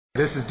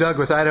This is Doug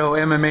with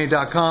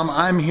IdahoMMA.com.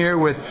 I'm here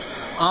with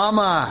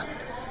Ama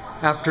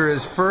after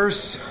his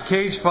first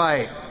cage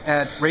fight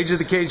at Rage of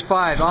the Cage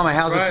 5. Ama,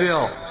 how's it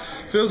feel?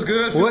 Feels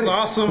good, feels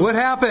awesome. What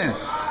happened?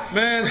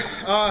 Man,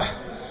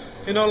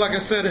 you know, like I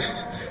said,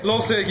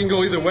 Lowell said it can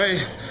go either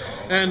way.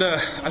 And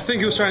I think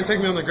he was trying to take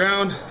me on the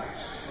ground.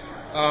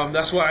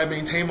 That's why I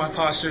maintain my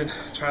posture and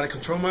try to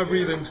control my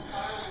breathing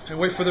and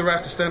wait for the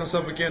ref to stand us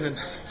up again and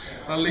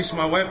unleash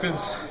my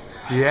weapons.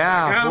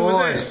 Yeah,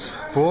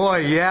 boy,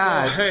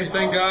 yeah. So, hey,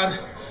 thank God,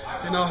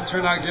 you know, it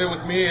turned out good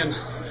with me, and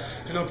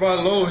you know,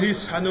 brother Lowell,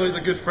 I know he's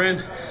a good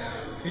friend.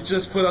 He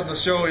just put on the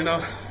show, you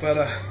know, but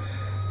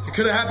it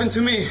could have happened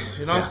to me,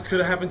 you know, could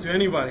have happened to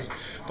anybody,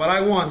 but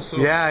I won. So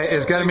yeah,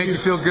 it's got to make you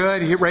feel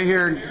good. Right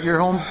here, your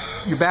home,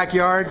 your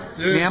backyard,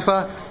 dude,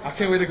 Nampa. I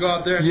can't wait to go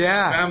out there and see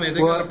my family.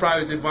 They're gonna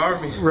probably devour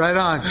me. Right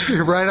on,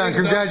 right on. Thanks,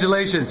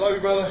 congratulations. Love you,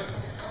 brother.